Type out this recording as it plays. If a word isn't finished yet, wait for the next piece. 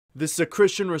This is a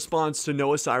Christian response to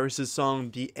Noah Cyrus's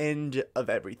song, The End of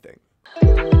Everything.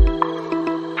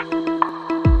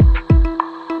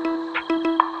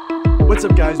 What's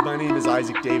up, guys? My name is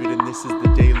Isaac David, and this is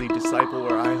the Daily Disciple,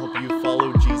 where I help you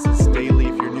follow Jesus daily.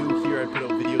 If you're new here, I put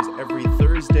out videos every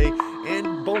Thursday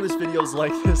and bonus videos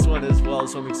like this one as well,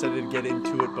 so I'm excited to get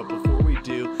into it. But before we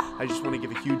do, I just want to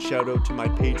give a huge shout out to my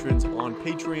patrons on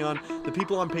Patreon. The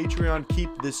people on Patreon keep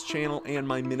this channel and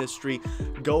my ministry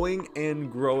going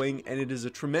and growing, and it is a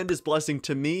tremendous blessing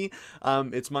to me.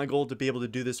 It's my goal to be able to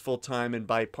do this full time, and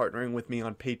by partnering with me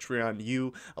on Patreon,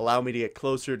 you allow me to get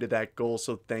closer to that goal,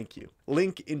 so thank you.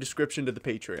 Link in description to the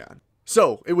Patreon.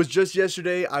 So, it was just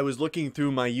yesterday, I was looking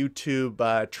through my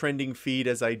YouTube trending feed,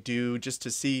 as I do, just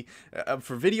to see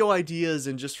for video ideas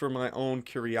and just for my own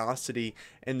curiosity,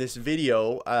 and this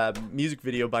video, music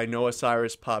video by Noah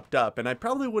Cyrus popped up, and I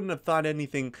probably wouldn't have thought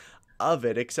anything of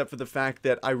it, except for the fact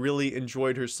that I really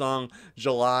enjoyed her song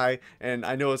July. And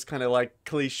I know it's kind of like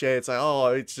cliche, it's like, oh,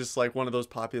 it's just like one of those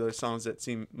popular songs that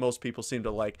most people seem to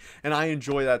like, and I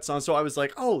enjoy that song. So I was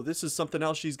like, oh, this is something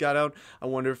else she's got out, I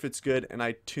wonder if it's good. And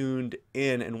I tuned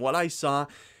in, and what I saw,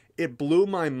 it blew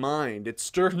my mind. It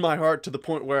stirred my heart to the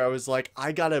point where I was like,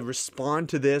 I gotta respond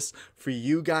to this for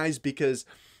you guys, because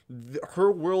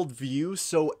her worldview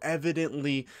so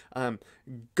evidently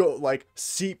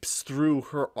seeps through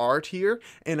her art here,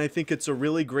 and I think it's a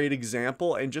really great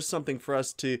example and just something for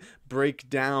us to break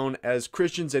down as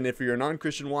Christians, and if you're a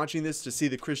non-Christian watching this, to see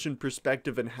the Christian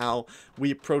perspective and how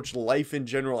we approach life in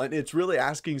general. And it's really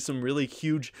asking some really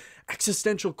huge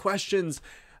existential questions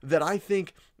that I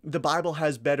think the Bible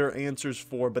has better answers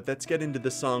for. But let's get into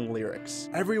the song lyrics.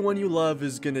 Everyone you love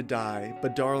is gonna die,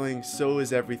 but darling, so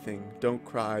is everything. Don't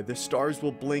cry. The stars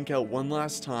will blink out one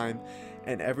last time,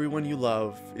 and everyone you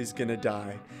love is gonna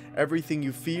die. Everything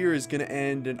you fear is gonna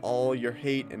end, and all your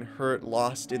hate and hurt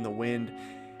lost in the wind.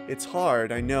 It's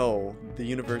hard, I know. The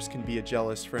universe can be a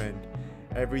jealous friend.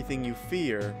 Everything you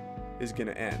fear is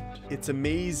gonna end. It's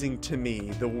amazing to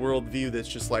me, the worldview that's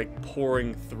just like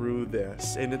pouring through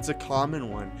this, and it's a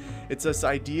common one. It's this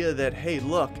idea that, hey,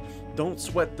 look, don't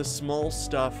sweat the small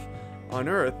stuff on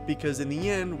earth, because in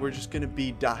the end we're just gonna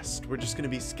be dust, we're just gonna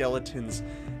be skeletons,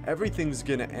 everything's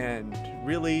gonna end.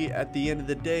 Really, at the end of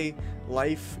the day,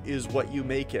 life is what you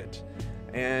make it.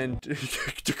 And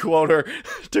to quote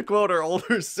her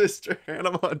older sister,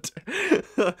 Hannah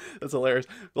Montana, that's hilarious.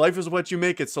 Life is what you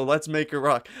make it, so let's make it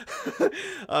rock.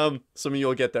 Some of you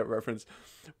will get that reference.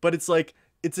 But it's like,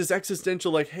 it's this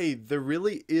existential, like, hey, there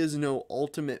really is no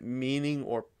ultimate meaning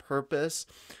or purpose.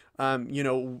 You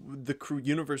know, the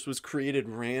universe was created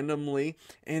randomly,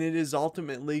 and it is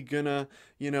ultimately gonna,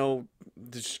 you know,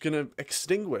 just gonna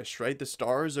extinguish, right? The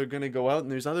stars are gonna go out,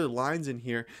 and there's other lines in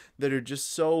here that are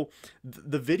just so,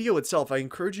 the video itself, I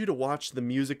encourage you to watch the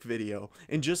music video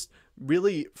and just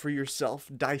really for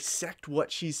yourself dissect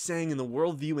what she's saying in the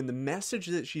worldview and the message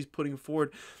that she's putting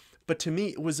forward. But to me,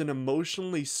 it was an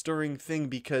emotionally stirring thing,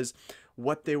 because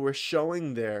what they were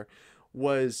showing there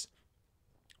was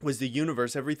the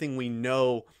universe, everything we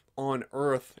know on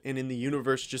earth and in the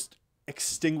universe, just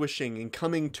extinguishing and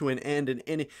coming to an end,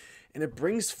 and it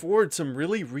brings forward some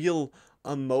really real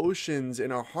emotions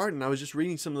in our heart. And I was just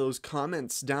reading some of those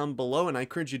comments down below, and I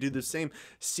encourage you to do the same.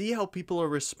 See how people are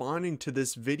responding to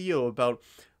this video about,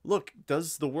 look,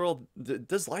 does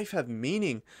life have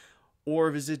meaning,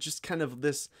 or is it just kind of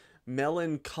this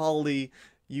melancholy,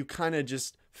 you kind of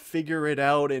just figure it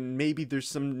out, and maybe there's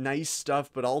some nice stuff,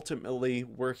 but ultimately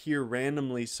we're here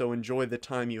randomly, so enjoy the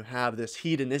time you have. This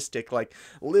hedonistic, like,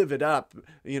 live it up,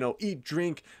 you know, eat,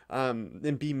 drink,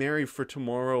 and be merry, for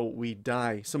tomorrow we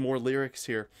die. Some more lyrics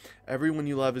here. Everyone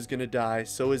you love is gonna die,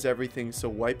 so is everything, so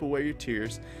wipe away your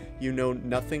tears. You know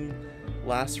nothing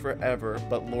lasts forever,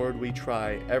 but Lord, we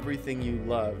try. Everything you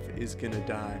love is gonna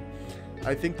die.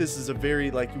 I think this is a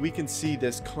very, like, we can see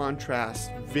this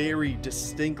contrast very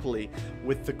distinctly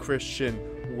with the Christian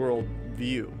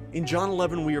worldview. In John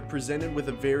 11, we are presented with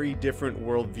a very different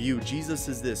worldview. Jesus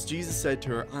is this. Jesus said to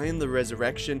her, I am the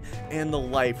resurrection and the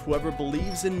life. Whoever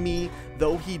believes in me,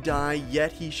 though he die,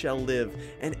 yet he shall live.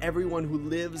 And everyone who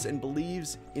lives and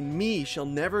believes in me shall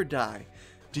never die.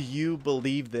 Do you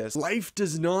believe this? Life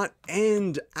does not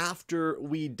end after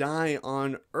we die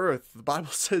on earth. The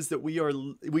Bible says that we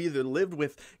either live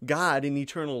with God in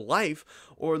eternal life,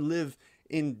 or live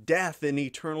in death and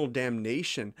eternal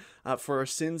damnation for our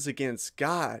sins against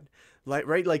God.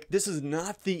 Like, this is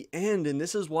not the end, and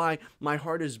this is why my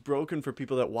heart is broken for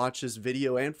people that watch this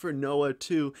video, and for Noah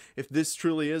too, if this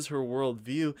truly is her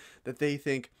worldview, that they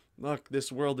think, look, this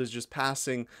world is just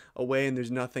passing away and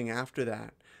there's nothing after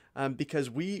that. because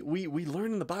we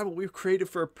learn in the Bible we were created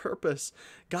for a purpose.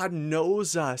 God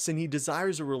knows us and he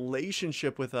desires a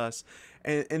relationship with us.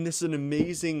 And this is an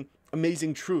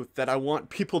amazing truth that I want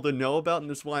people to know about. And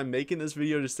this is why I'm making this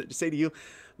video, to say to you,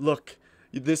 look,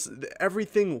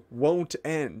 everything won't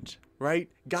end.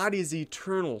 Right? God is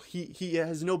eternal. He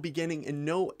has no beginning and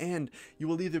no end. You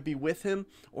will either be with him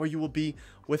or you will be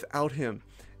without him.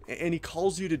 And he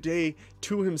calls you today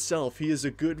to himself. He is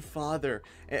a good father.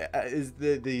 Is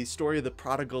the story of the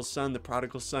prodigal son. The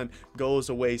prodigal son goes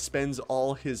away, spends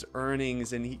all his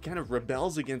earnings, and he kind of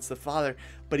rebels against the father,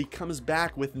 but he comes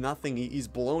back with nothing. He's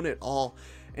blown it all.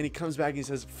 And he comes back and he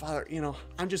says, Father,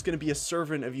 I'm just going to be a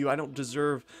servant of you. I don't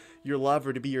deserve your love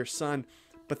or to be your son.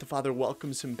 But the father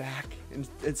welcomes him back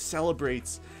and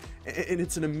celebrates. And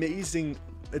it's an amazing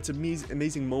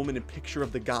moment and picture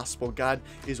of the gospel. God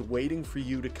is waiting for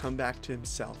you to come back to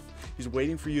himself. He's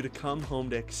waiting for you to come home,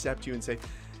 to accept you and say,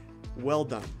 well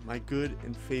done, my good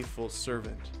and faithful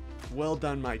servant. Well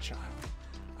done, my child.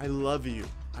 I love you.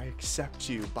 I accept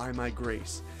you by my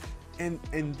grace. And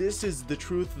this is the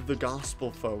truth of the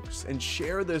gospel, folks. And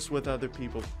share this with other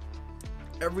people.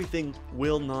 Everything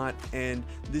will not end.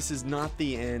 This is not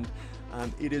the end.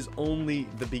 It is only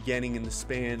the beginning in the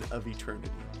span of eternity.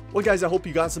 Well, guys, I hope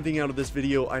you got something out of this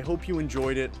video. I hope you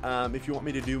enjoyed it. If you want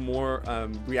me to do more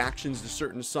reactions to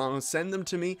certain songs, send them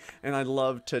to me, and I'd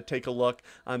love to take a look.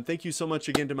 Thank you so much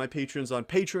again to my patrons on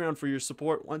Patreon for your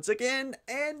support once again,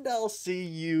 and I'll see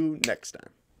you next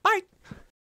time. Bye!